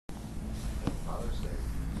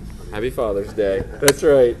Happy Father's Day. That's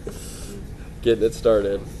right. Getting it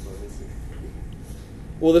started.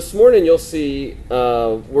 Well, this morning you'll see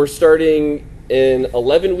we're starting an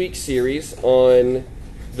 11-week series on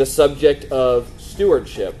the subject of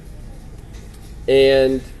stewardship.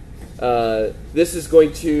 And this is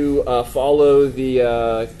going to follow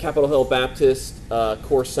the Capitol Hill Baptist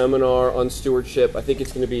core seminar on stewardship. I think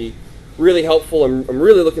it's going to be really helpful. I'm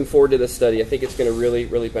really looking forward to this study. I think it's going to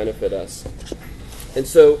really benefit us. And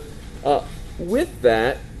so with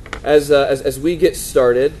that, as we get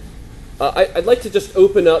started, I'd like to just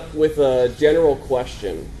open up with a general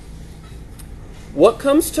question. What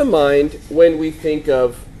comes to mind when we think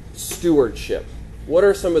of stewardship? What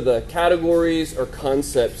are some of the categories or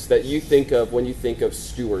concepts that you think of when you think of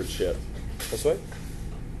stewardship? This way?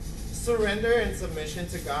 Surrender and submission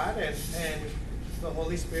to God and the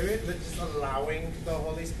Holy Spirit, but just allowing the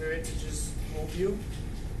Holy Spirit to just move you.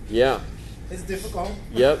 Yeah. It's difficult.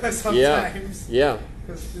 Yep. Sometimes. Yeah.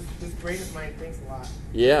 Because this brain of mine thinks a lot.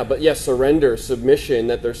 Yeah, but yeah, surrender, submission,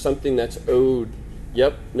 that there's something that's owed.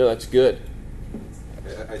 Yep. No, that's good.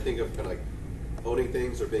 I think of kind of like owning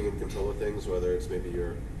things or being in control of things, whether it's maybe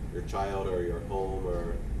your child or your home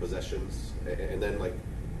or possessions, and then like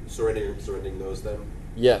surrendering those then.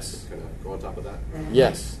 Yes. Just kind of go on top of that.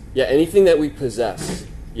 Yes. Yeah, anything that we possess.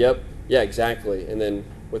 Yep. Yeah, exactly. And then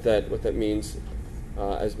what that means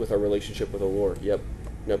as with our relationship with the Lord. Yep.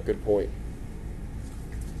 Nope, good point.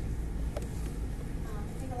 I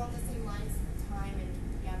think along the same lines, time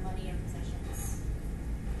and money and possessions.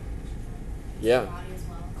 Yeah. Body as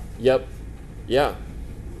well. Yep. Yeah.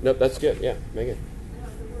 Nope, that's good. Yeah, Megan.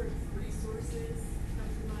 The word resources come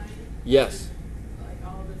to mind. Yes. Like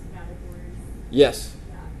all of those categories. Yes.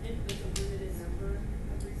 Yeah. And there's a limited number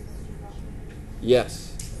of resources out there.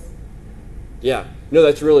 Yes. Yeah. No,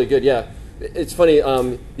 that's really good. Yeah. It's funny.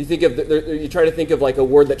 You think of you try to think of like a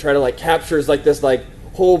word that try to like captures like this like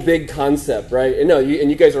whole big concept, right? And no,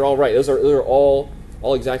 you guys are all right. Those are all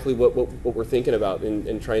exactly what we're thinking about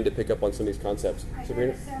and trying to pick up on some of these concepts. I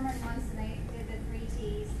Sabrina? heard a sermon once and they did the 3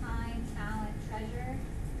 T's: time, talent, treasure.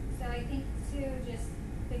 So I think too, just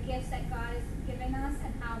the gifts that God has given us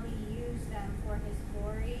and how we use them for His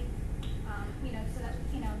glory. So that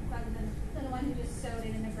rather than the one who just sowed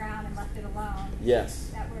it in the ground and left it alone. Yes.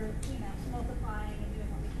 That we're multiplying and doing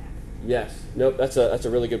what we can. Yes. Nope. That's a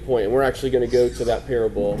really good point. And we're actually going to go to that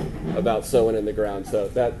parable about sowing in the ground. So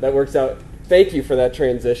that works out. Thank you for that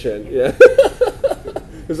transition. Yeah.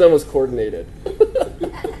 It was almost coordinated.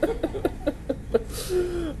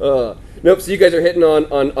 Nope. So you guys are hitting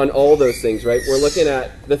on all those things, right? We're looking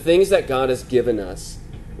at the things that God has given us,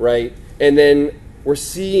 right? And then we're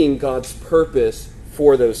seeing God's purpose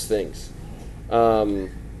for those things.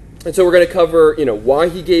 And so we're going to cover, why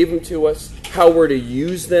He gave them to us, how we're to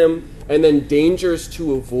use them, and then dangers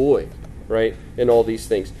to avoid, right? And all these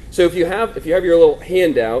things. So if you have your little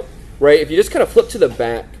handout, right? If you just kind of flip to the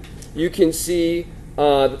back, you can see.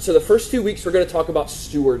 So the first 2 weeks we're going to talk about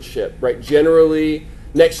stewardship, right? Generally,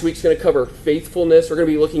 next week's going to cover faithfulness. We're going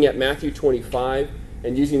to be looking at Matthew 25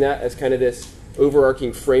 and using that as kind of this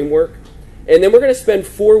overarching framework. And then we're going to spend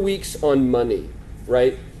 4 weeks on money,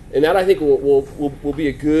 right? And that I think will be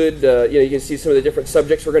a good, you can see some of the different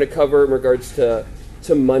subjects we're going to cover in regards to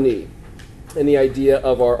money and the idea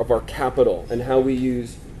of our capital and how we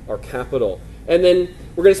use our capital. And then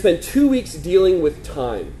we're going to spend 2 weeks dealing with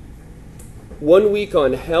time. 1 week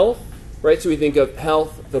on health, right? So we think of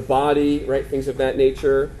health, the body, right? Things of that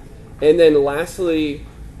nature. And then lastly,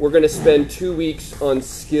 we're going to spend 2 weeks on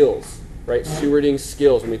skills, right? Stewarding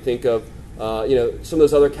skills when we think of, some of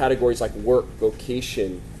those other categories like work,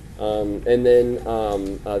 vocation, and then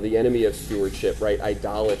the enemy of stewardship, right?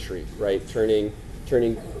 Idolatry, right? Turning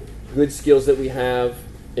good skills that we have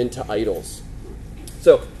into idols.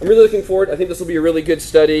 So I'm really looking forward. I think this will be a really good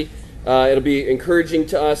study. It'll be encouraging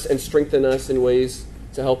to us and strengthen us in ways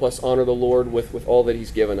to help us honor the Lord with all that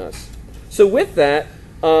He's given us. So with that,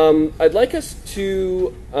 I'd like us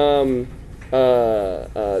to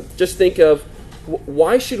just think of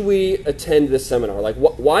why should we attend this seminar? Like,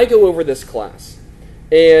 why go over this class?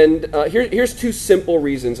 And here's 2 simple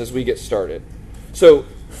reasons as we get started. So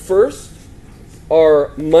first,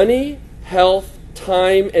 our money, health,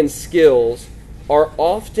 time, and skills are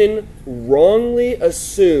often wrongly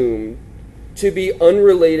assumed to be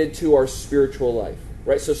unrelated to our spiritual life,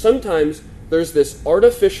 right? So sometimes there's this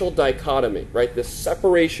artificial dichotomy, right? This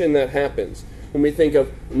separation that happens when we think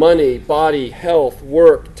of money, body, health,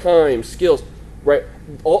 work, time, skills, right?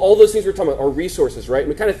 All those things we're talking about are resources, right? And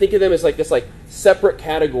we kind of think of them as like this separate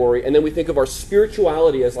category, and then we think of our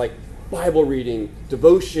spirituality as like Bible reading,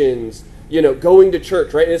 devotions, going to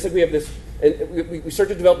church, right? And it's like we have this and we start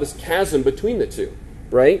to develop this chasm between the two,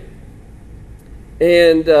 right?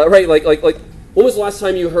 And right, like when was the last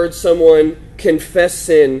time you heard someone confess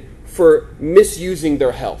sin for misusing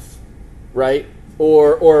their health, right?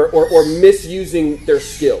 Or misusing their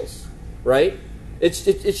skills, right? It's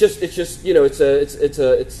just you know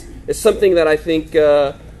it's something that I think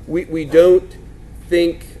we don't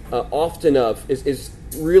think often of is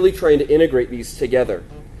really trying to integrate these together.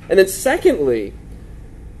 And then secondly,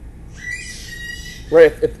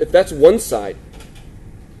 right, if that's one side,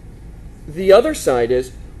 the other side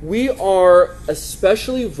is we are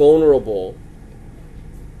especially vulnerable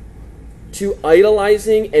to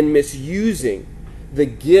idolizing and misusing the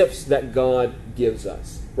gifts that God gives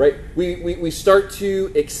us, right? We start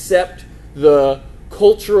to accept the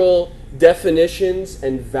cultural definitions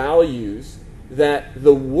and values that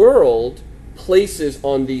the world places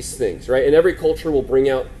on these things, right? And every culture will bring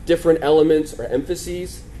out different elements or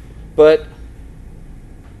emphases, but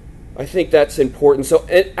I think that's important. So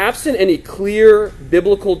absent any clear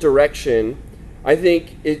biblical direction, I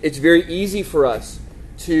think it's very easy for us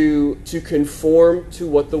to conform to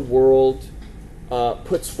what the world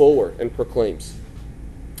puts forward and proclaims.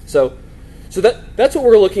 So that's what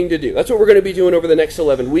we're looking to do. That's what we're going to be doing over the next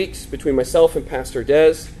 11 weeks between myself and Pastor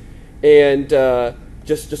Des, and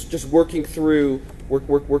just working through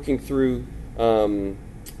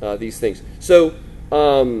these things.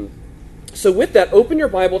 So with that, open your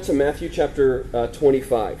Bible to Matthew chapter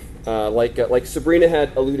 25. Like Sabrina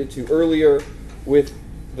had alluded to earlier with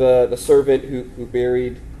the servant who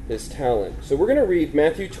buried his talent. So we're going to read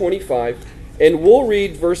Matthew 25, and we'll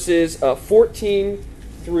read verses 14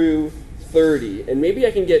 through 30. And maybe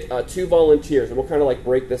I can get 2 volunteers, and we'll kind of like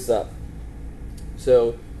break this up.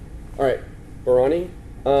 So, all right, Barani,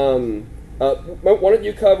 why don't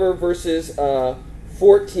you cover verses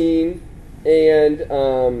 14 and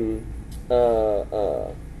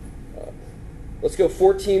let's go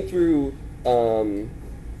 14 through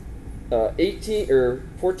 18, or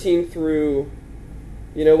 14 through,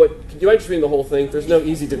 you know what, do I just read the whole thing? There's no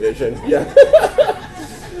easy division. Yeah.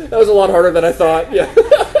 That was a lot harder than I thought. Yeah. For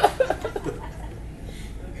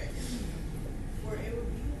it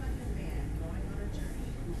would be like a man going on a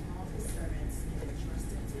journey who called his servants and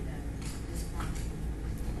entrusted to them his property.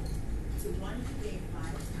 To one he gave 5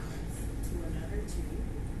 talents, to another 2,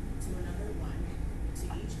 to another 1, to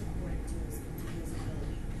each according to his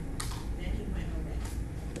ability. Then he went away.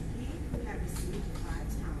 He who had received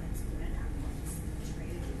 5 talents went at once and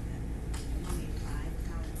traded with them, and he made 5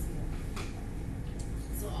 talents more.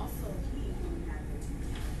 So also he who had the 2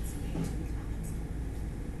 talents made 2 talents more.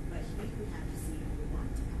 But he who had received the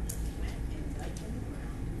 1 talent went and dug in the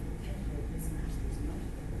ground and hid his master's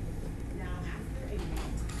money. Now after a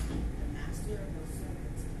long time, the master of those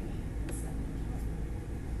servants came and set them husband.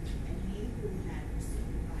 And he who had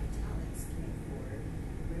received 5 talents came forward,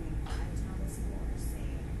 bringing 5 talents more,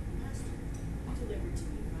 saying, Master, you delivered to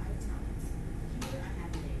me 5 talents. Here I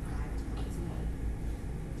have made 5 talents more.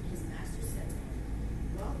 His master said to him,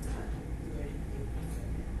 Well done, good and faithful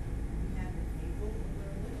servant. You have been faithful over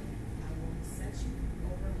a little. I will set you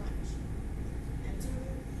over much. Enter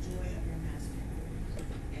the joy of your master.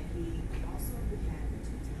 And he also who had the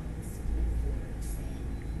 2 talents came forward,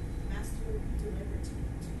 saying, Master, you delivered to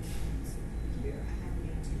me 2 talents. Here I have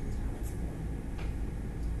made 2 talents more.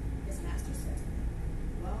 His master said to him,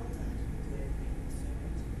 Well done, good and faithful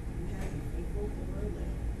servant. You have been faithful over a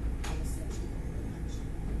little. I will set you over much.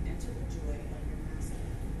 Enter the joy of your master.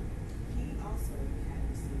 He also who had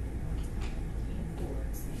received the 1 talent came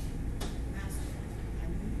forward, saying, Master, I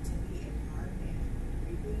knew you to be a hard man,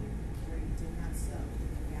 reaping where you did not sow,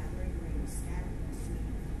 and gathering where you scattered no seed.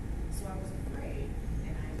 So I was afraid,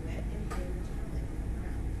 and I went and hid your talent in the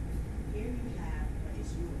ground. Here you have what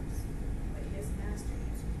is yours. But his master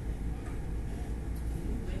answered him,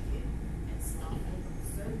 You wicked and slothful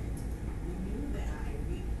servant, you knew that I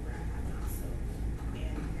reap where I have not sown,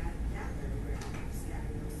 and gather where I have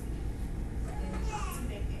scattered no seed. Then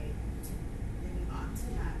you ought to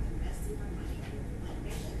have invested my money with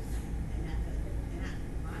bankers, and at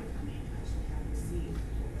my coming I should have received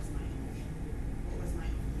what was my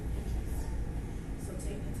own interest. So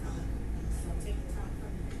take the talent from him and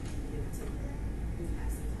give it to him who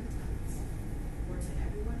has 10 talents. For to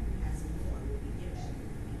everyone who has more will be given,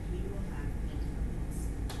 and he will have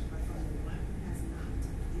abundance. But from the one who has not,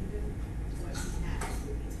 even what he has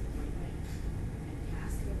will be taken away. And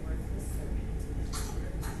cast the worthless servant into the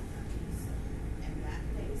outer darkness, and that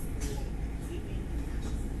place will be weeping and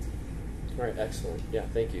gnashing of teeth. All right, excellent. Yeah,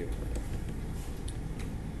 thank you.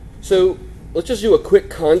 So let's just do a quick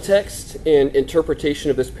context and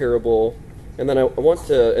interpretation of this parable, and then and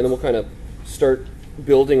then we'll kind of start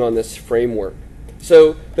building on this framework.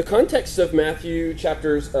 So the context of Matthew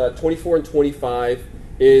chapters 24 and 25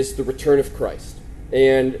 is the return of Christ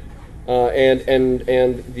and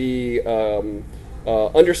the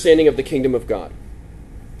understanding of the kingdom of God.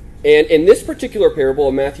 And in this particular parable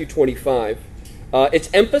of Matthew 25,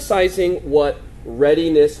 it's emphasizing what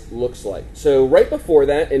readiness looks like. So right before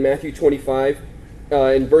that, in Matthew 25,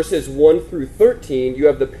 in verses 1 through 13, you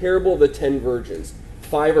have the parable of the 10 virgins.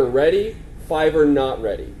 5 are ready, 5 are not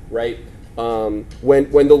ready, right? When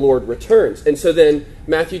the Lord returns. And so then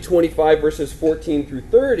Matthew 25, verses 14 through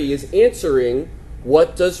 30 is answering,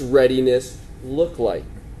 what does readiness look like?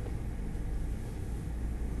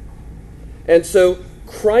 And so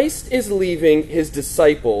Christ is leaving his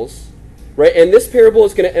disciples, right? And this parable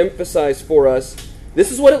is going to emphasize for us,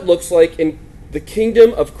 this is what it looks like in the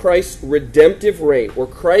kingdom of Christ's redemptive reign, or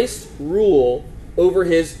Christ's rule over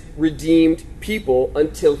his redeemed people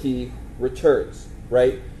until he returns,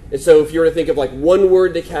 right? And so if you were to think of like one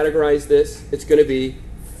word to categorize this, it's going to be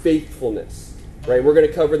faithfulness, right? We're going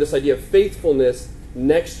to cover this idea of faithfulness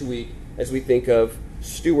next week as we think of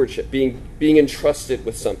stewardship, being entrusted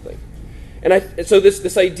with something. And so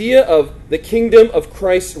this idea of the kingdom of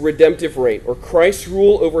Christ's redemptive reign, or Christ's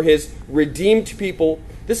rule over his redeemed people,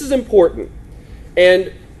 this is important.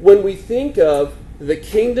 And when we think of the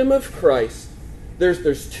kingdom of Christ,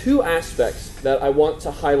 there's two aspects that I want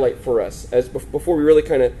to highlight for us before we really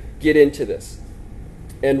kind of get into this.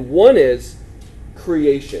 And one is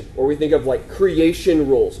creation, or we think of like creation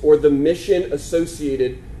rules, or the mission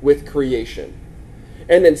associated with creation.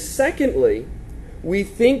 And then secondly, we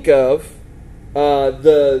think of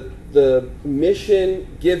the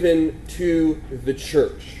mission given to the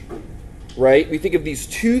church, right? We think of these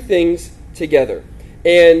two things together.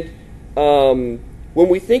 And when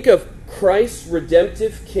we think of Christ's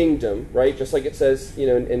redemptive kingdom, right, just like it says,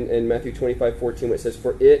 in Matthew 25:14, when it says,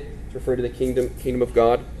 for it, to refer to the kingdom of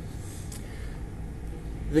God.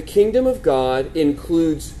 The kingdom of God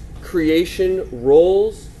includes creation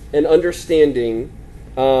roles and understanding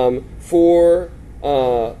for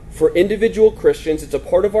individual Christians. It's a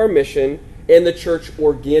part of our mission, and the church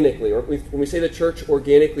organically. Or when we say the church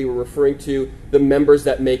organically, we're referring to the members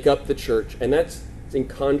that make up the church, and that's in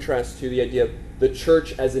contrast to the idea of the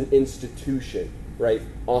church as an institution, right?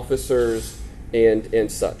 Officers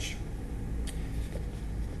and such.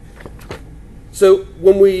 So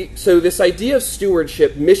this idea of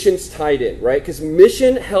stewardship, mission's tied in, right? Because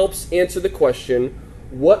mission helps answer the question,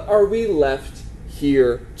 what are we left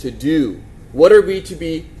here to do? What are we to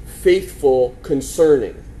be faithful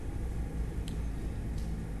concerning?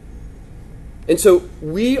 And so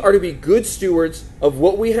we are to be good stewards of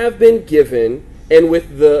what we have been given and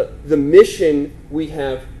with the mission we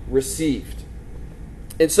have received.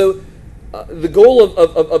 And so the goal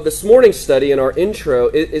of this morning's study in our intro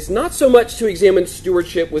is not so much to examine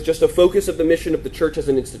stewardship with just a focus of the mission of the church as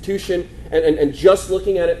an institution and just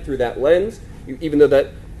looking at it through that lens, even though that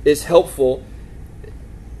is helpful.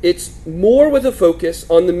 It's more with a focus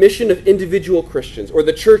on the mission of individual Christians, or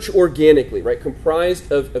the church organically, right,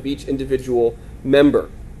 comprised of each individual member.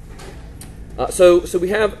 So we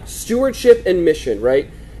have stewardship and mission, right?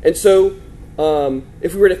 And so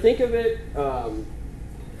if we were to think of it,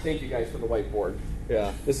 thank you guys for the whiteboard.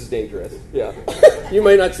 Yeah, this is dangerous. Yeah, you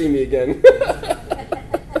might not see me again.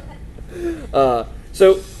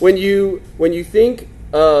 So when you think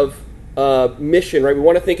of mission, right, we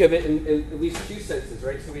want to think of it in at least two senses,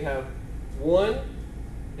 right? So we have one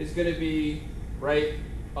is going to be, right,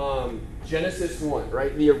 Genesis 1,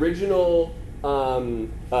 right, the original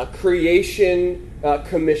creation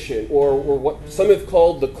commission, or what some have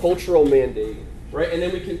called the cultural mandate, right? And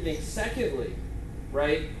then we can think secondly,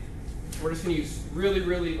 right, we're just going to use really,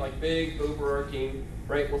 really like big, overarching,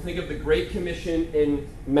 right? We'll think of the Great Commission in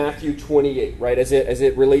Matthew 28, right, as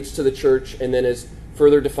it relates to the church, and then as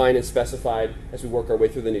further defined and specified as we work our way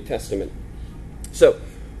through the New Testament. So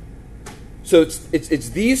it's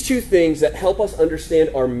these two things that help us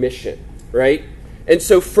understand our mission, right? And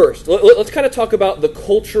so first, let's kind of talk about the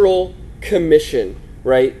cultural commission,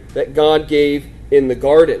 right, that God gave in the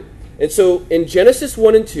garden. And so in Genesis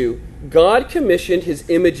 1 and 2, God commissioned his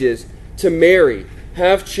images to marry,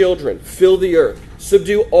 have children, fill the earth,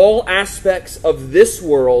 subdue all aspects of this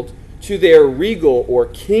world to their regal or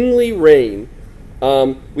kingly reign.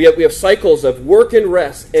 We have cycles of work and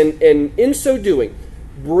rest, and in so doing,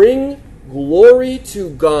 bring glory to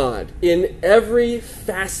God in every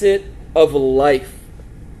facet of life,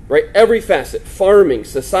 right? Every facet, farming,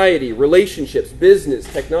 society, relationships, business,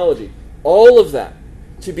 technology, all of that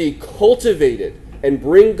to be cultivated and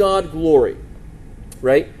bring God glory,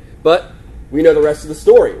 right? But we know the rest of the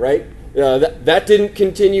story, right? That didn't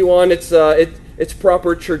continue on its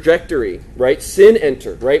proper trajectory, right? Sin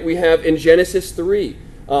entered, right? We have in Genesis 3,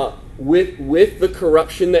 with the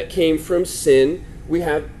corruption that came from sin, we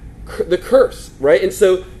have the curse, right? And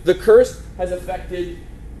so the curse has affected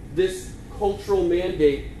this cultural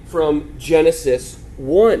mandate from Genesis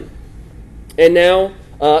 1. And now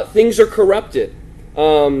things are corrupted.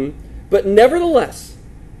 But nevertheless,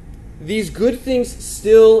 these good things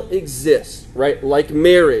still exist, right? Like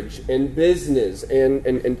marriage and business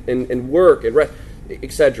and work and rest,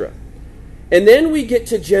 etc. And then we get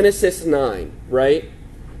to Genesis 9, right?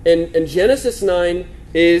 And Genesis 9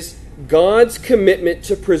 is God's commitment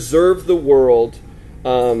to preserve the world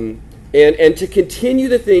and to continue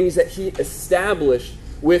the things that he established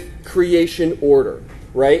with creation order,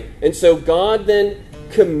 right? And so God then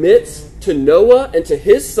commits to Noah and to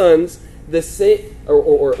his sons the same,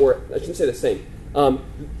 or I shouldn't say the same,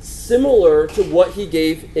 similar to what he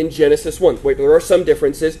gave in Genesis 1. Wait, there are some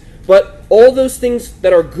differences, but all those things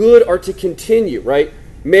that are good are to continue, right?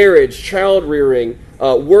 Marriage, child rearing,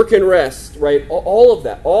 work and rest, right? All of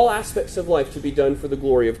that, all aspects of life to be done for the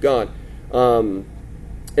glory of God.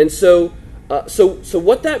 And so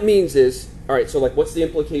what that means is, all right, so like what's the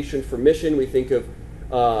implication for mission? We think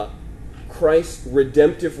of Christ's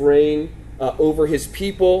redemptive reign over his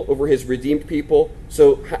people, over his redeemed people.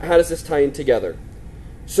 So how does this tie in together?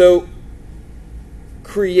 So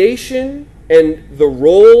creation and the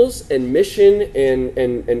roles and mission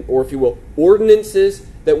and or if you will, ordinances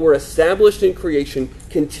that were established in creation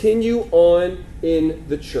continue on in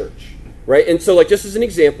the church, right? And so like just as an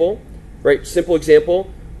example, right, simple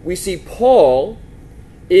example, we see Paul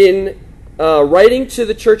in writing to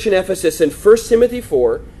the church in Ephesus in 1 Timothy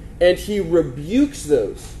 4, and he rebukes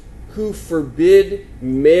those who forbid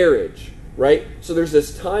marriage, right? So there's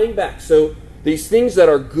this tying back. So these things that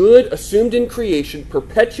are good, assumed in creation,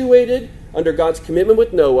 perpetuated under God's commitment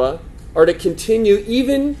with Noah, are to continue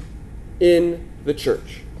even in the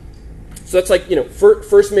church. So that's like,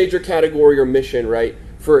 first major category or mission, right,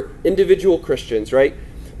 for individual Christians, right?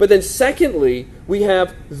 But then secondly, we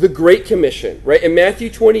have the Great Commission, right? In Matthew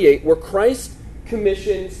 28, where Christ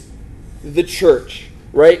commissions the church,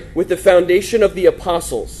 right, with the foundation of the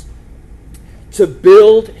apostles to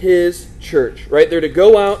build his church, right? They're to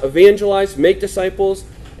go out, evangelize, make disciples,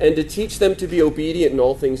 and to teach them to be obedient in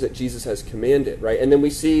all things that Jesus has commanded, right? And then we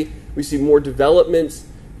see more developments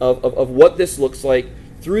of what this looks like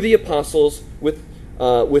through the apostles with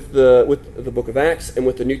the book of Acts and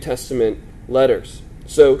with the New Testament letters.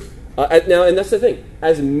 So now, and that's the thing,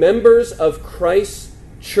 as members of Christ's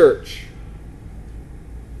church,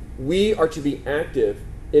 we are to be active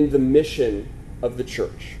in the mission of the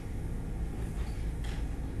church.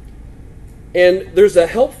 And there's a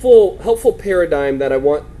helpful paradigm that I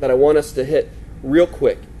want us to hit real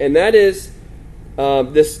quick, and that is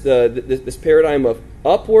this paradigm of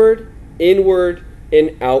upward, inward,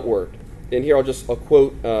 and outward. And here I'll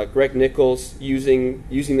quote Greg Nichols using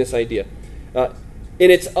this idea. In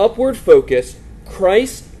its upward focus,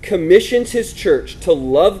 Christ commissions his church to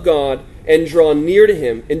love God and draw near to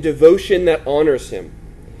him in devotion that honors him.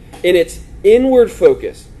 In its inward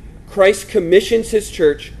focus, Christ commissions his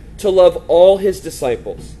church to love all his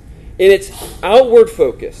disciples. In its outward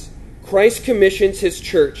focus, Christ commissions his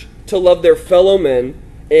church to love their fellow men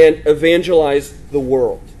and evangelize the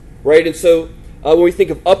world. Right? And so when we think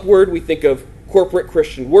of upward, we think of corporate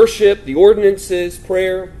Christian worship, the ordinances,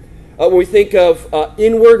 prayer. When we think of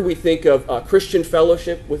inward, we think of Christian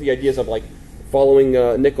fellowship with the ideas of like following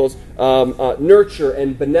Nichols, nurture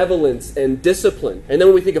and benevolence and discipline. And then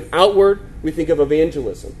when we think of outward, we think of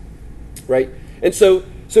evangelism. Right? And so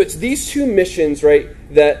it's these two missions, right,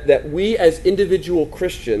 that we as individual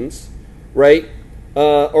Christians, right,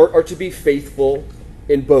 are to be faithful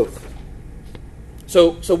in both.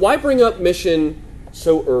 So why bring up mission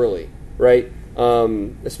so early, right?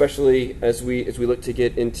 Especially as we look to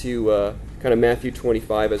get into kind of Matthew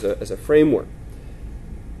 25 as a framework.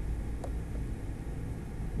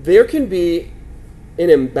 There can be an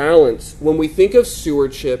imbalance when we think of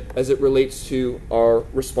stewardship as it relates to our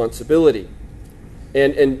responsibility.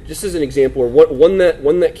 And just as an example, or one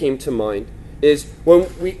that came to mind, is when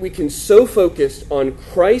we can so focus on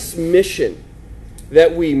Christ's mission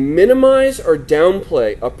that we minimize or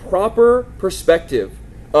downplay a proper perspective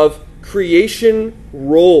of creation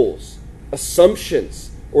roles,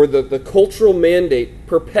 assumptions, or the cultural mandate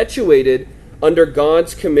perpetuated under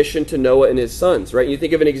God's commission to Noah and his sons, right? You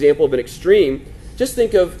think of an example of an extreme, just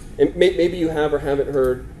think of, and maybe you have or haven't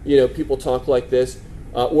heard, people talk like this,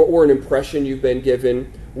 or an impression you've been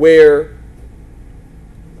given, where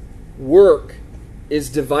work is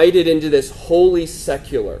divided into this holy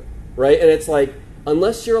secular, right? And it's like,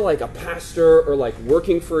 unless you're like a pastor or like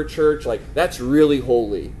working for a church, like that's really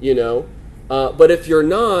holy, you know? But if you're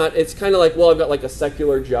not, it's kind of like, well, I've got like a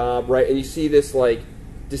secular job, right? And you see this like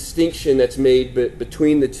distinction that's made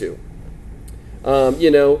between the two,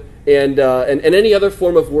 you know? And any other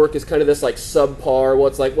form of work is kind of this like subpar. Well,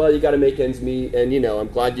 it's like, well, you got to make ends meet, and you know, I'm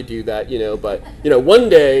glad you do that, you know. But you know, one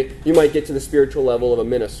day you might get to the spiritual level of a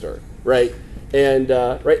minister, right? And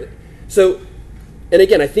right, so, and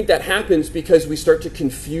again, I think that happens because we start to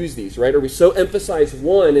confuse these, right? Or we so emphasize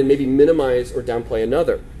one and maybe minimize or downplay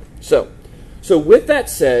another. So with that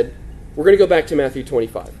said, we're going to go back to Matthew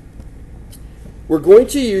 25. We're going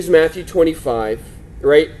to use Matthew 25,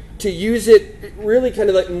 right? To use it really kind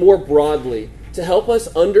of like more broadly to help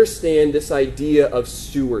us understand this idea of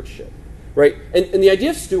stewardship, right? And the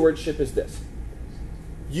idea of stewardship is this.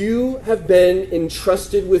 You have been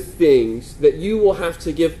entrusted with things that you will have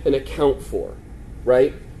to give an account for,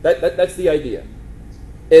 right? That's the idea.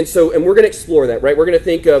 And we're going to explore that, right? We're going to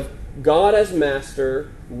think of God as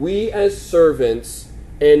master, we as servants,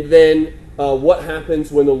 and then what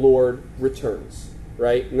happens when the Lord returns.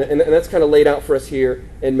 Right? And that's kind of laid out for us here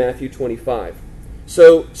in Matthew 25.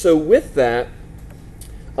 So with that,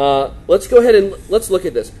 let's go ahead and let's look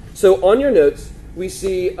at this. So on your notes, we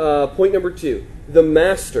see point number 2. The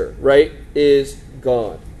master, right, is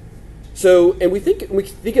God. So, and we can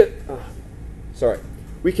think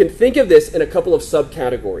of this in a couple of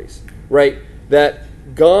subcategories, right?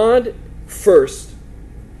 That God first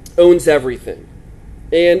owns everything.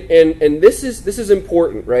 And this is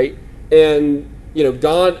important, right? And you know,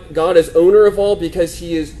 God is owner of all because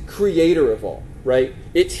he is creator of all, right?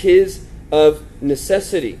 It's his of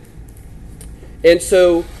necessity. And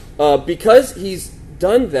so because he's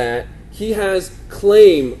done that, he has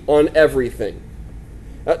claim on everything.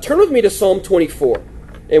 Turn with me to Psalm 24,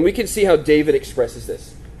 and we can see how David expresses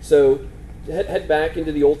this. So head back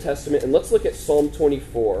into the Old Testament, and let's look at Psalm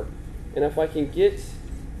 24. And if I can get...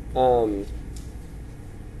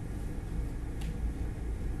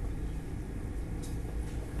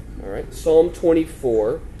 All right, Psalm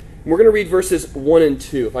 24. We're going to read verses 1 and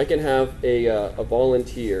 2. If I can have a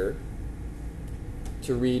volunteer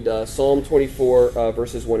to read Psalm 24,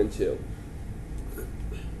 verses 1 and 2.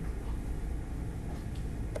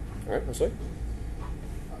 All right, Jose.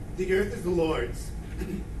 The earth is the Lord's,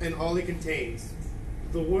 and all it contains,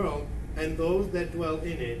 the world and those that dwell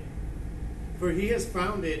in it. For he has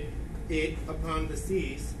founded it upon the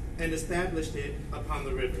seas and established it upon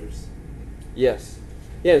the rivers. Yes.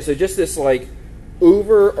 Yeah, so just this like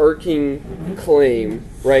overarching claim,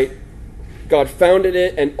 right? God founded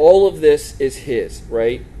it, and all of this is his,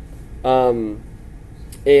 right? And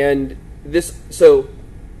this, so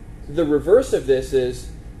the reverse of this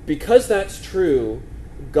is, because that's true,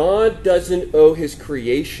 God doesn't owe his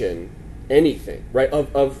creation anything, right?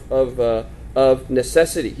 Of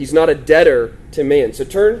necessity. He's not a debtor to man. So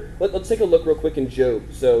let's take a look real quick in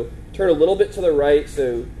Job. So turn a little bit to the right.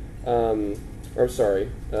 So, turn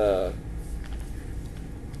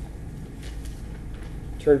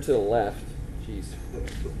to the left. Jeez.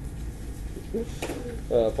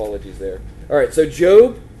 Apologies there. All right, so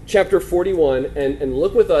Job chapter 41, and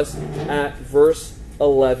look with us at verse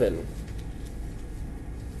 11.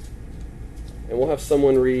 And we'll have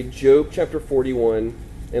someone read Job chapter 41,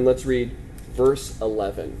 and let's read verse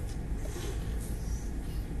 11.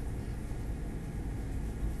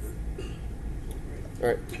 All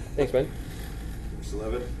right, thanks, Ben. Verse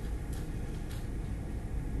 11.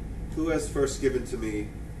 Who has first given to me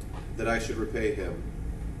that I should repay him?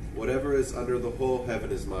 Whatever is under the whole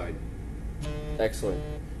heaven is mine. Excellent.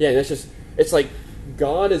 Yeah, and it's like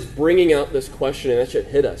God is bringing out this question, and that should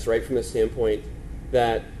hit us, right, from the standpoint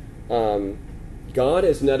that God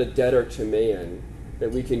is not a debtor to man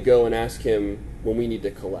that we can go and ask him when we need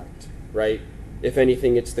to collect, right? If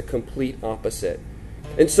anything, it's the complete opposite.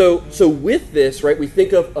 And so with this, right, we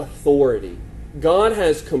think of authority. God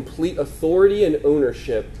has complete authority and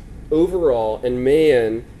ownership over all, and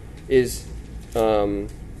man is a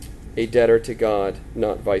debtor to God,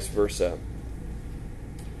 not vice versa.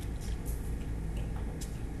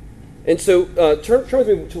 And so turn with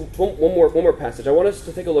me to one more passage. I want us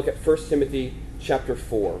to take a look at 1 Timothy chapter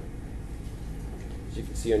 4. As you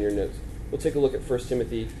can see on your notes. We'll take a look at 1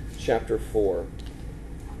 Timothy chapter 4.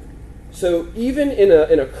 So even in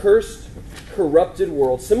a cursed, corrupted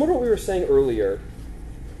world, similar to what we were saying earlier,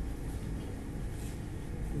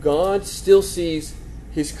 God still sees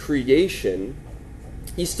his creation.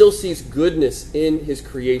 He still sees goodness in his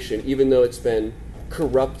creation, even though it's been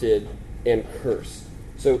corrupted and cursed.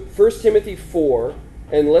 So 1 Timothy 4,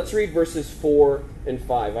 and let's read verses 4 and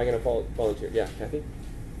 5. I'm going to volunteer. Yeah, Kathy?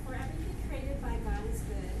 For every created by God is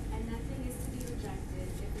good, and nothing is to be rejected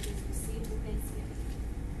if it is received with thanksgiving,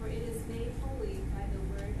 for it is made holy by the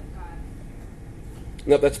word of God.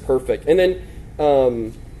 No, that's perfect. And then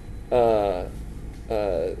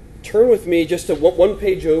turn with me just to one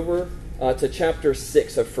page over to chapter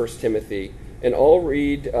 6 of 1 Timothy, and I'll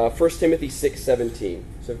read 1 Timothy 6:17.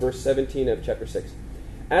 So verse 17 of chapter 6.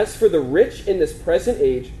 As for the rich in this present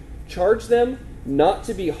age, charge them not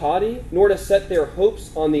to be haughty, nor to set their hopes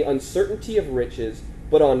on the uncertainty of riches,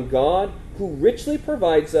 but on God, who richly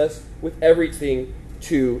provides us with everything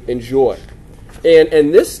to enjoy.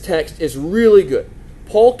 And this text is really good.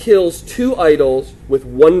 Paul kills two idols with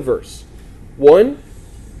one verse. One,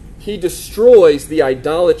 he destroys the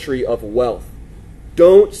idolatry of wealth.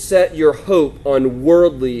 Don't set your hope on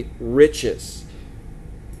worldly riches.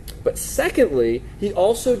 But secondly, he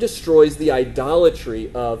also destroys the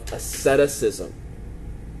idolatry of asceticism.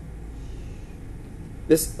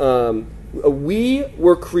 We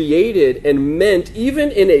were created and meant,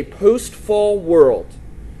 even in a post-fall world,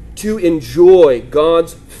 to enjoy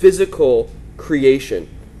God's physical creation.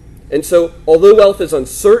 And so, although wealth is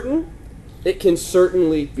uncertain, it can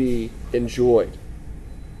certainly be enjoyed.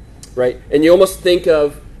 Right? And you almost think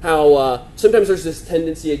of how sometimes there's this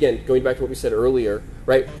tendency, again, going back to what we said earlier,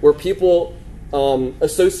 right, where people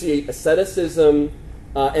associate asceticism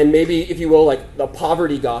and maybe, if you will, like the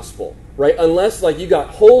poverty gospel, right? Unless like you got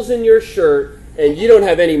holes in your shirt and you don't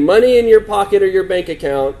have any money in your pocket or your bank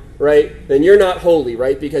account, right, then you're not holy,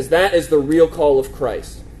 right? Because that is the real call of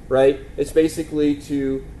Christ, right? It's basically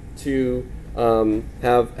to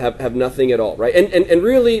have nothing at all, right? And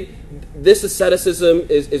really, this asceticism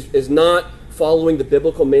is not following the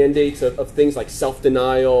biblical mandates of things like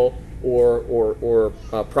self-denial or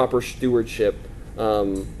proper stewardship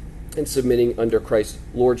and submitting under Christ's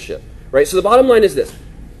lordship, right? So the bottom line is this.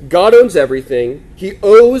 God owns everything. He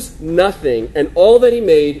owes nothing, and all that he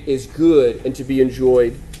made is good and to be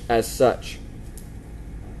enjoyed as such.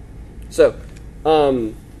 So,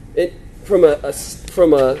 from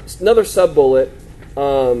another sub-bullet,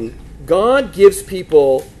 God gives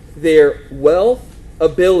people their wealth,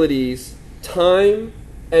 abilities, time,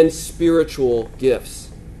 and spiritual gifts.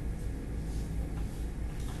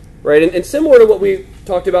 Right? And similar to what we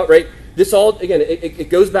talked about, right? This all, again, it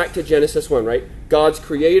goes back to Genesis 1, right? God's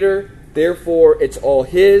creator, therefore it's all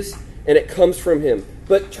his, and it comes from him.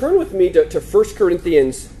 But turn with me to 1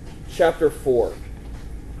 Corinthians chapter 4.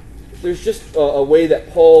 There's just a way that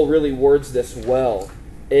Paul really words this well.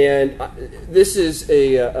 And this is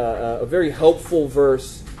a very helpful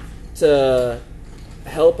verse to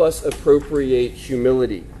help us appropriate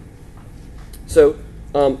humility. So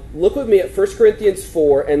look with me at 1 Corinthians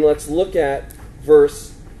 4, and let's look at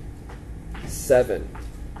verse 7.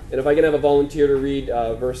 And if I can have a volunteer to read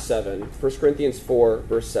verse 7. 1 Corinthians 4,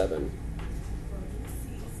 verse 7. For who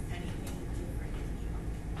sees anything different in you?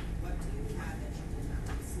 What do you have that you did not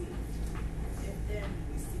receive? If then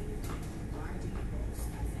you received it, why do you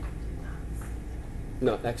boast as if you did not receive it?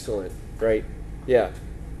 No, excellent, right? Yeah.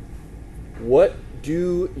 What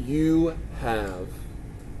do you have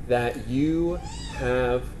that you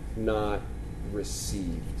have not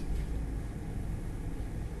received?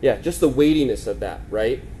 Yeah, just the weightiness of that,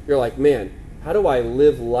 right? You're like, man, how do I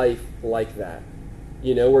live life like that?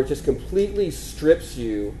 You know, where it just completely strips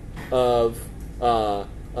you of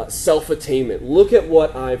self-attainment. Look at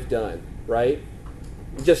what I've done, right?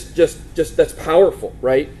 Just that's powerful,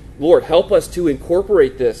 right? Lord, help us to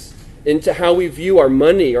incorporate this into how we view our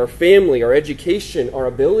money, our family, our education, our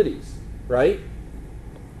abilities, right?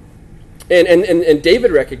 And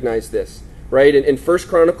David recognized this, right? In 1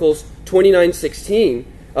 Chronicles 29:16,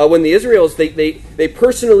 when the Israelites, they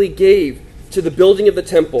personally gave to the building of the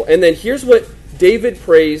temple. And then here's what David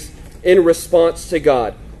prays in response to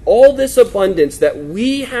God. All this abundance that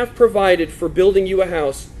we have provided for building you a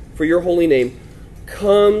house for your holy name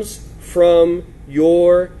comes from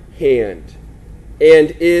your hand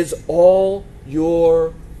and is all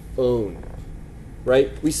your own. Right?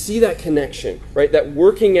 We see that connection, right? That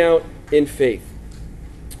working out in faith.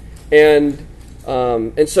 And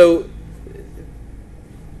so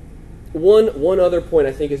one other point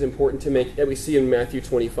I think is important to make that we see in Matthew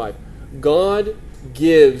 25. God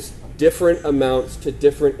gives different amounts to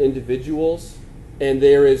different individuals, and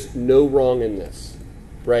there is no wrong in this,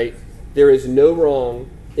 right? There is no wrong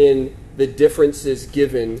in the differences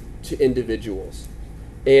given to individuals.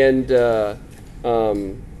 And the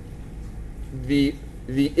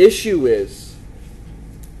issue is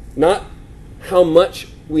not how much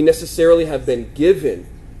we necessarily have been given,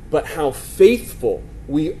 but how faithful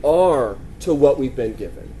we are to what we've been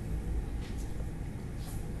given.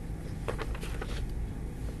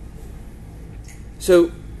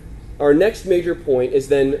 So our next major point is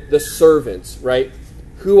then the servants, right?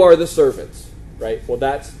 Who are the servants, right? Well,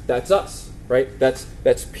 that's us, right? That's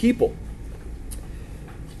people.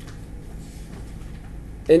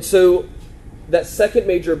 And so that second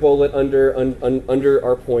major bullet under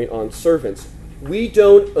our point on servants, we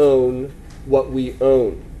don't own what we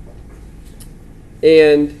own.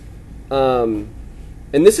 And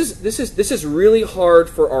this is really hard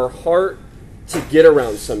for our heart to get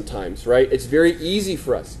around sometimes, right? It's very easy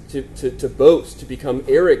for us to boast, to become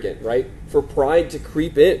arrogant, right? For pride to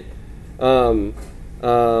creep in.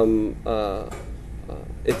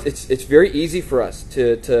 It's very easy for us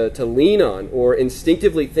to lean on or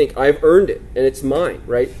instinctively think, I've earned it and it's mine,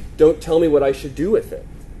 right? Don't tell me what I should do with it.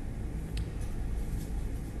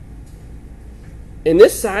 And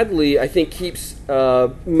this, sadly, I think keeps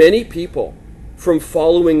many people from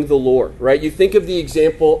following the Lord, right? You think of the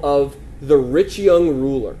example of the rich young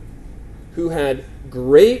ruler who had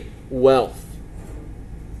great wealth.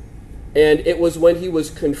 And it was when he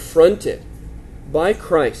was confronted by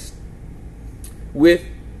Christ with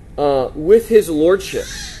his lordship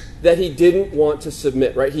that he didn't want to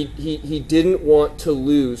submit, right? He didn't want to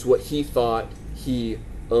lose what he thought he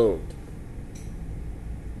owned.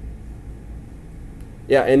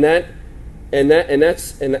 Yeah, and that's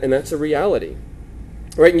a reality,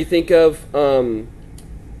 right? And you think of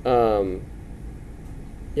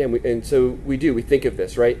so we think of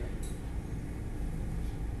this, right?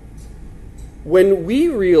 When we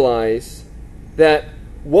realize that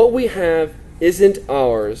what we have isn't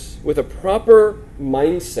ours with a proper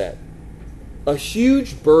mindset, a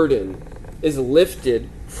huge burden is lifted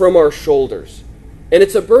from our shoulders. And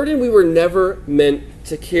it's a burden we were never meant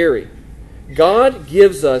to carry. God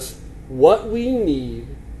gives us what we need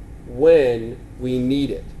when we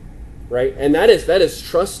need it, right? And that is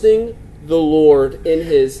trusting the Lord in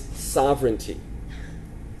His sovereignty.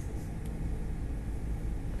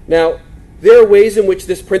 Now, there are ways in which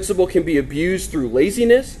this principle can be abused through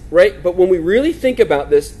laziness, right? But when we really think about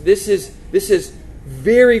this is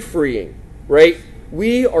very freeing, right?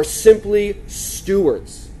 We are simply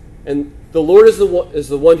stewards, and the Lord is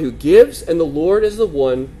the one who gives, and the Lord is the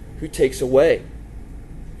one who takes away.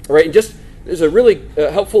 All right, and just there's a really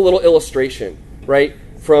helpful little illustration, right,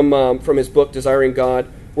 from his book Desiring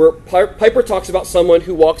God, where Piper talks about someone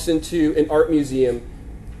who walks into an art museum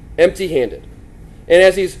empty-handed, and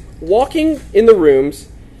as he's walking in the rooms,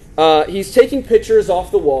 he's taking pictures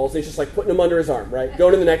off the walls. He's just like putting them under his arm, right?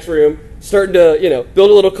 Going to the next room, starting to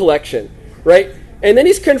build a little collection, right? And then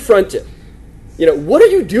he's confronted. What are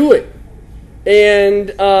you doing? And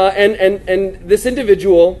this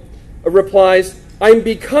individual replies, I'm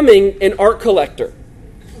becoming an art collector.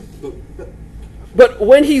 But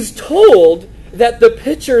when he's told that the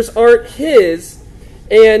pictures aren't his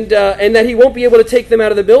and that he won't be able to take them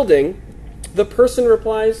out of the building, the person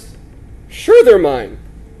replies, sure they're mine.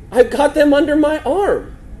 I've got them under my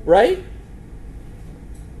arm, right?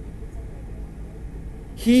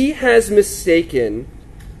 He has mistaken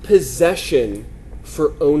possession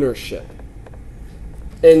for ownership.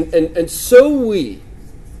 And so we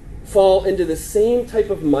fall into the same type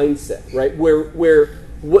of mindset, right? Where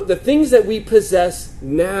what the things that we possess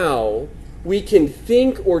now, we can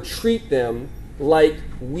think or treat them like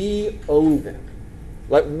we own them.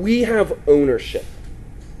 Like we have ownership.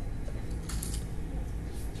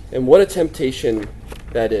 And what a temptation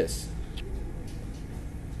that is.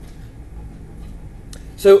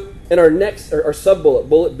 So in our next, our sub-bullet,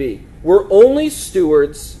 bullet B, we're only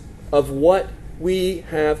stewards of what we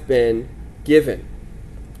have been given,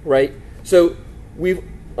 right? So we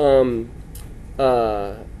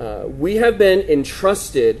have been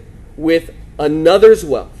entrusted with another's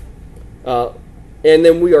wealth, and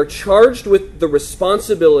then we are charged with the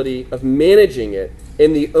responsibility of managing it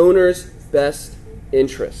in the owner's best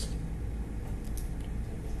interest.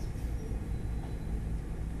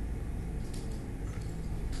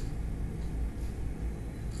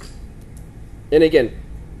 And again,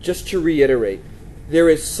 just to reiterate, there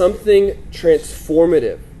is something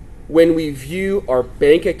transformative when we view our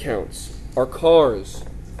bank accounts, our cars,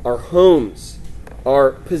 our homes,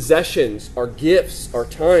 our possessions, our gifts, our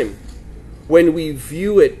time, when we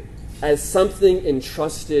view it as something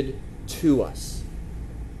entrusted to us.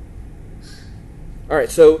 All right,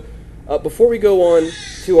 so before we go on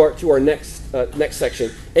to our next section,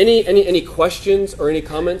 any questions or any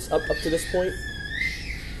comments up to this point?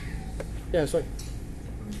 Yeah, sorry.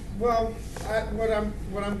 Well,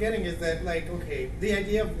 what I'm getting is that, like, okay, the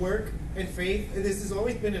idea of work and faith, this has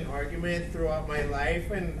always been an argument throughout my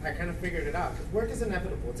life, and I kind of figured it out. Work is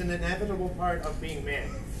inevitable. It's an inevitable part of being man.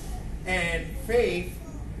 And faith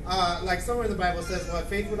like somewhere in the Bible says, well,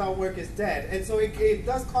 faith without work is dead. And so it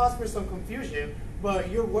does cause for some confusion,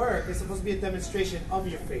 but your work is supposed to be a demonstration of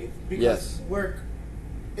your faith. Because Yes. work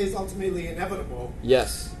is ultimately inevitable.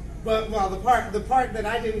 Yes. But well, the part that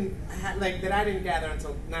I didn't that I didn't gather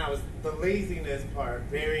until now is the laziness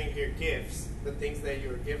part, burying your gifts, the things that you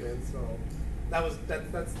were given. So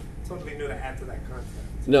that's totally new to add to that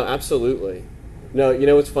concept. No, absolutely. No, you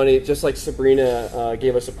know what's funny? Just like Sabrina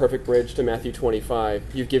gave us a perfect bridge to Matthew 25,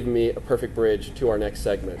 you've given me a perfect bridge to our next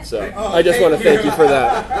segment. So I just want to thank you for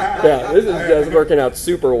that. Yeah, this is working out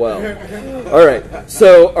super well. All right,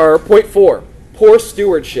 so our point 4, poor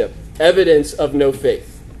stewardship, evidence of no faith.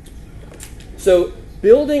 So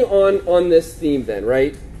building on this theme then,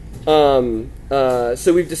 right?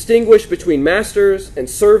 So we've distinguished between masters and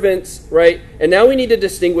servants, right? And now we need to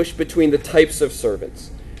distinguish between the types of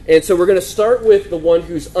servants. And so we're going to start with the one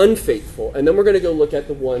who's unfaithful, and then we're going to go look at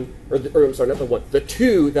the one, the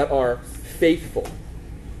two that are faithful.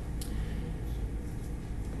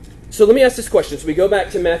 So let me ask this question. So we go back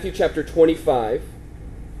to Matthew chapter 25.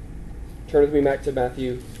 Turn with me back to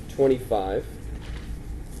Matthew 25.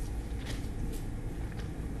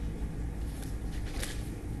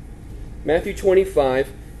 Matthew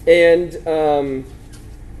 25, and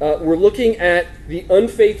we're looking at the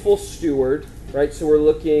unfaithful steward, right? So we're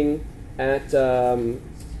looking at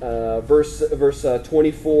verse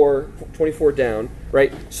 24 down,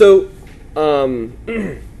 right? So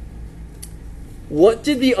what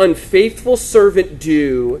did the unfaithful servant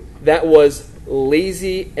do that was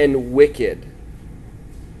lazy and wicked?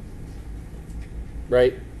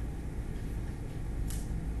 Right?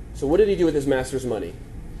 So what did he do with his master's money?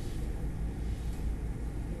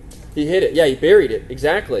 He hid it. Yeah, he buried it.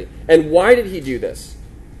 Exactly. And why did he do this?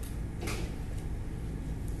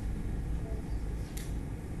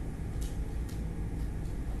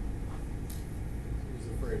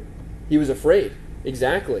 He was afraid.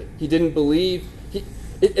 Exactly. He didn't believe.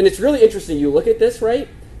 And it's really interesting. You look at this, right?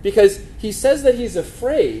 Because he says that he's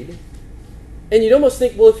afraid, and you'd almost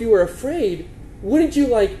think, well, if you were afraid, wouldn't you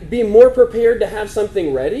be more prepared to have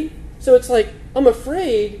something ready? So it's like, I'm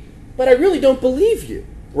afraid, but I really don't believe you.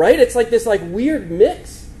 Right? It's like this weird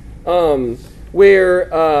mix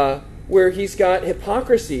where he's got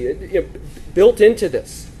hypocrisy built into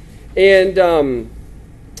this. And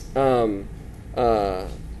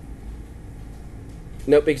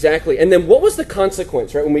nope, exactly. And then what was the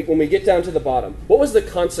consequence, right? When we get down to the bottom, what was the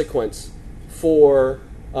consequence for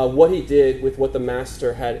what he did with what the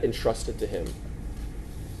master had entrusted to him?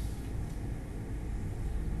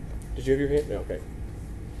 Did you have your hand? No, okay.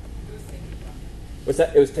 What's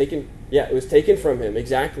that? It was taken. Yeah, it was taken from him.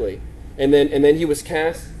 Exactly. And then he was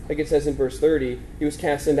cast, like it says in verse 30, he was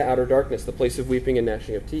cast into outer darkness, the place of weeping and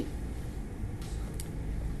gnashing of teeth.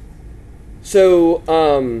 So,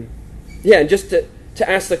 and just to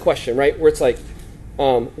ask the question, right, where it's like,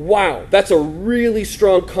 wow, that's a really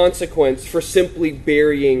strong consequence for simply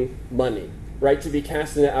burying money, right? To be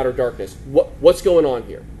cast into outer darkness. What's going on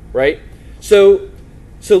here, right? So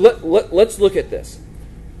let's look at this.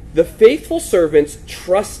 The faithful servants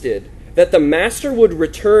trusted that the master would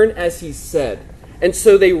return as he said. And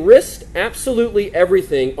so they risked absolutely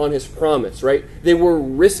everything on his promise, right? They were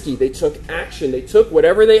risky. They took action. They took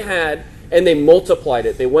whatever they had and they multiplied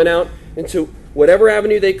it. They went out into whatever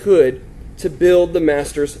avenue they could to build the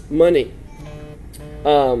master's money.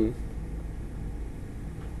 But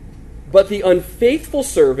the unfaithful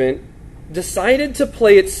servant decided to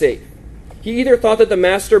play it safe. He either thought that the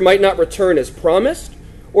master might not return as promised,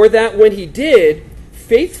 or that when he did,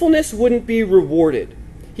 faithfulness wouldn't be rewarded.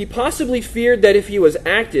 He possibly feared that if he was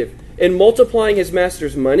active in multiplying his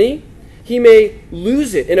master's money, he may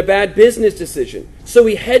lose it in a bad business decision. So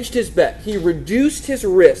he hedged his bet. He reduced his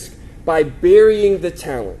risk by burying the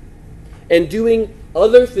talent and doing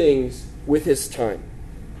other things with his time.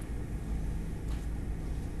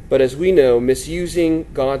 But as we know, misusing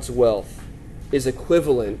God's wealth is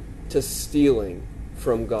equivalent to stealing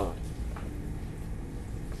from God.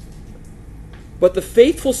 But the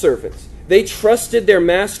faithful servants, they trusted their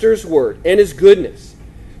master's word and his goodness.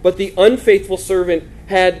 But the unfaithful servant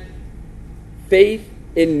had faith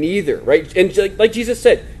in neither, right? And like Jesus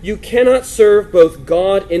said, you cannot serve both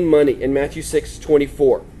God and money in Matthew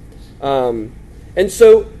 6:24. And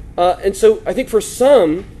so I think for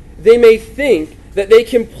some, they may think that they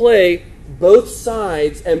can play both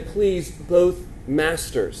sides and please both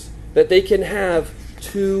masters. That they can have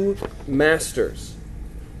two masters,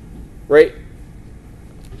 right?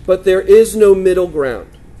 But there is no middle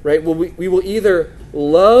ground, right? Well, we will either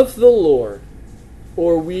love the Lord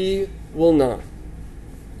or we will not.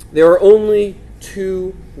 There are only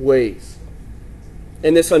two ways.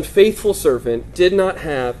 and this unfaithful servant did not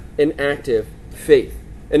have an active faith.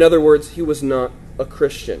 In other words, he was not a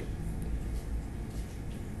Christian.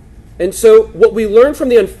 And so what we learn from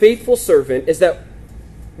the unfaithful servant is that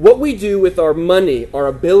what we do with our money, our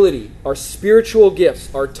ability, our spiritual gifts,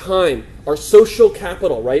 our time, our social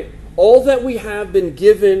capital, right? All that we have been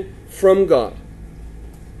given from God,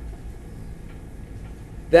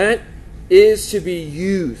 that is to be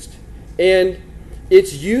used. And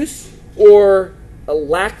its use or a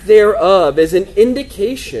lack thereof is an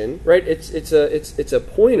indication, right? It's a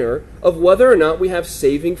pointer of whether or not we have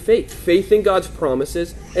saving faith. Faith in God's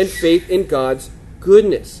promises and faith in God's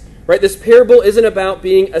goodness. Right? This parable isn't about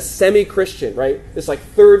being a semi-Christian, right? This like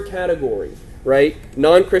third category, right?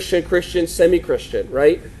 Non-Christian, Christian, semi-Christian,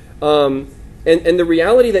 right? And the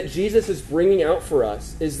reality that Jesus is bringing out for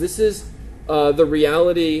us is this is the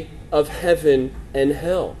reality of heaven and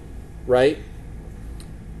hell, right?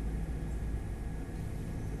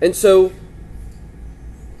 And so,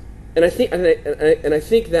 and I think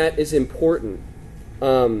that is important.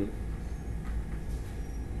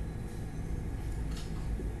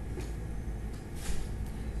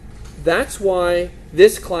 That's why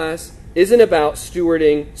this class isn't about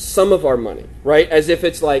stewarding some of our money, right? As if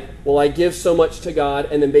it's like, well, I give so much to God,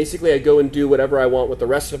 and then basically I go and do whatever I want with the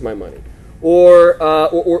rest of my money, or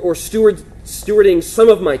stewarding some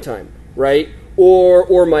of my time, right?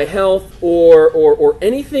 Or my health, or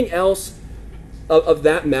anything else of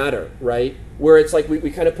that matter, right? Where it's like we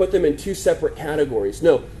kind of put them in two separate categories.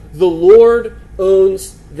 No, the Lord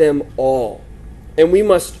owns them all, and we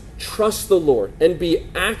must trust the Lord and be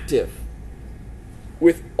active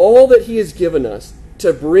with all that He has given us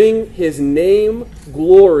to bring His name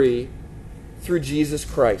glory through Jesus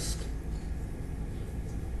Christ.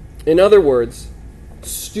 In other words,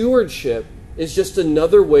 stewardship is just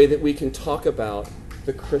another way that we can talk about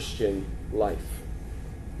the Christian life.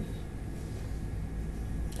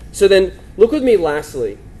 So then, look with me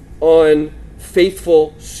lastly on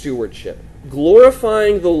faithful stewardship.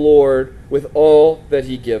 Glorifying the Lord with all that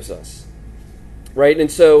He gives us. Right? And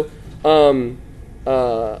so,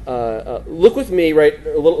 look with me, right,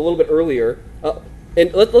 a little bit earlier,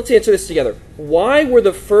 and let's answer this together. Why were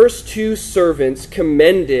the first two servants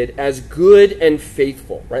commended as good and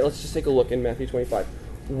faithful? Right? Let's just take a look in Matthew 25.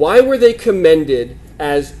 Why were they commended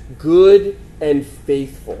as good and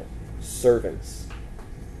faithful servants?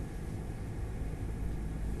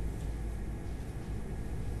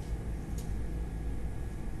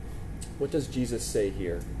 What does Jesus say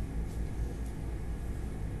here?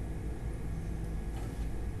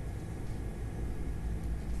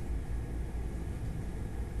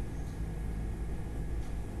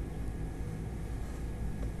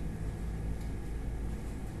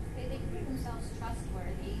 They prove themselves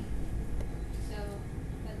trustworthy so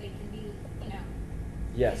that they can be,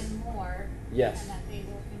 Yes. given more. Yes. And that they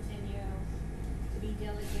will continue to be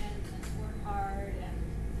diligent and work hard and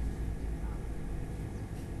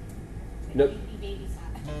they No. don't need to be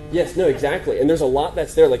babysat. Yes, no, exactly. And there's a lot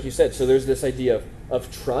that's there, like you said. So there's this idea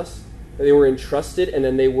of trust. That they were entrusted, and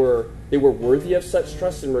then they were worthy of such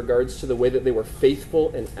trust in regards to the way that they were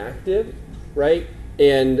faithful and active, right?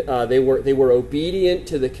 And they were obedient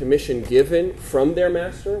to the commission given from their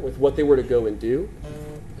master with what they were to go and do.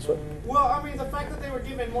 Well, I mean, the fact that they were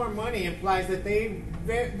given more money implies that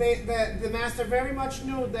the master very much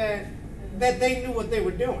knew that they knew what they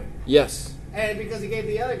were doing. Yes. And because he gave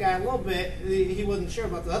the other guy a little bit, he wasn't sure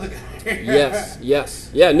about the other guy. Yes.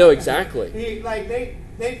 Yeah, no, exactly.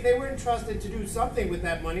 They were entrusted to do something with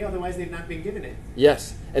that money, otherwise they'd not been given it.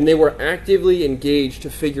 Yes, and they were actively engaged to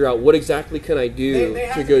figure out what exactly can I do they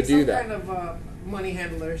had to go be do some that. kind of money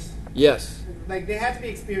handlers. Yes. Like, they had to be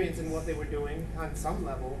experienced in what they were doing on some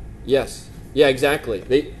level. Yes. Yeah, exactly.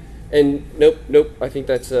 Nope. I think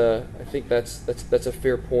that's a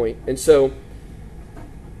fair point. And so,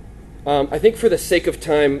 I think for the sake of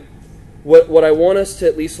time, what I want us to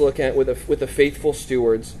at least look at with the faithful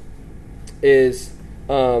stewards is,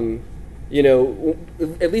 at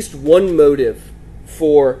least one motive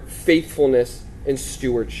for faithfulness and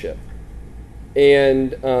stewardship.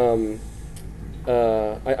 And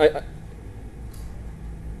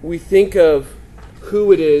we think of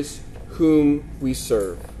who it is whom we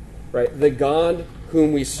serve, right? The God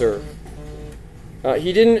whom we serve.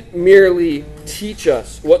 He didn't merely teach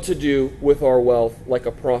us what to do with our wealth like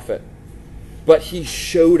a prophet, but He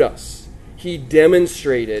showed us. He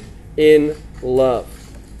demonstrated in love.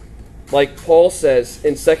 Like Paul says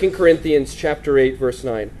in 2 Corinthians chapter 8, verse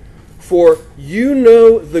 9, "For you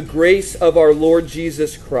know the grace of our Lord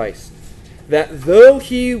Jesus Christ, that though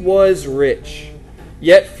He was rich,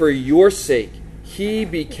 yet for your sake He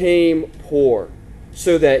became poor,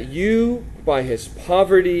 so that you, by his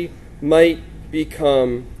poverty, might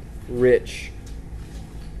become rich.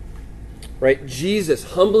 Right?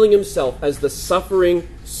 Jesus humbling himself as the suffering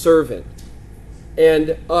servant,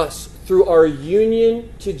 and us, through our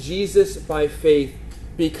union to Jesus by faith,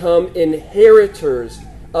 become inheritors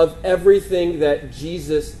of everything that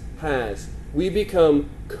Jesus has. We become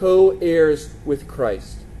co-heirs with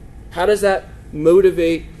Christ. How does that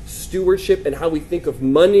motivate stewardship and how we think of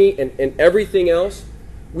money and everything else?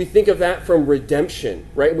 We think of that from redemption,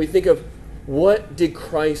 right? We think of, what did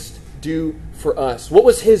Christ do for us? What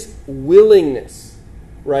was his willingness,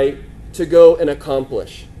 right, to go and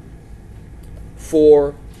accomplish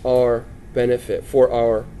for our benefit, for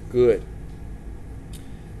our good?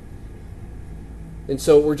 And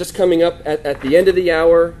so we're just coming up at the end of the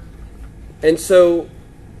hour. And so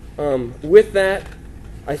with that,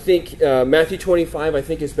 I think Matthew 25, I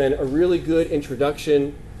think, has been a really good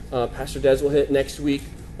introduction. Pastor Des will hit next week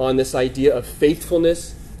on this idea of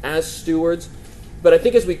faithfulness as stewards. But I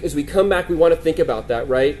think as we come back, we want to think about that,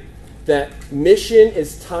 right? That mission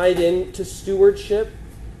is tied into stewardship.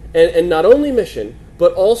 And not only mission,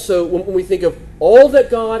 but also when we think of all that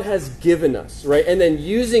God has given us, right? And then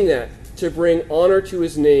using that to bring honor to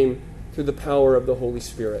his name through the power of the Holy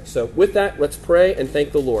Spirit. So with that, let's pray and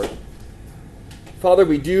thank the Lord. Father,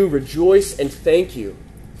 we do rejoice and thank you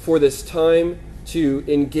for this time to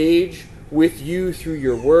engage with you through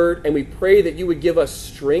your word. And we pray that you would give us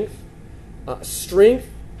strength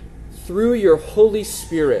through your Holy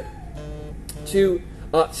Spirit to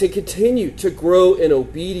continue to grow in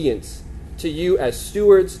obedience to you as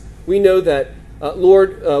stewards. We know that,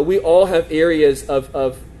 Lord, we all have areas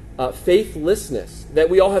of faithlessness, that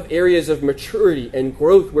we all have areas of maturity and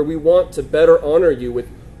growth where we want to better honor you with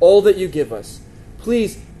all that you give us.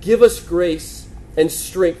 Please give us grace and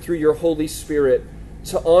strength through your Holy Spirit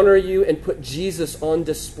to honor you and put Jesus on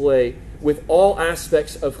display with all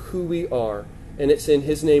aspects of who we are. And it's in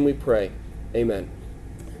his name we pray. Amen.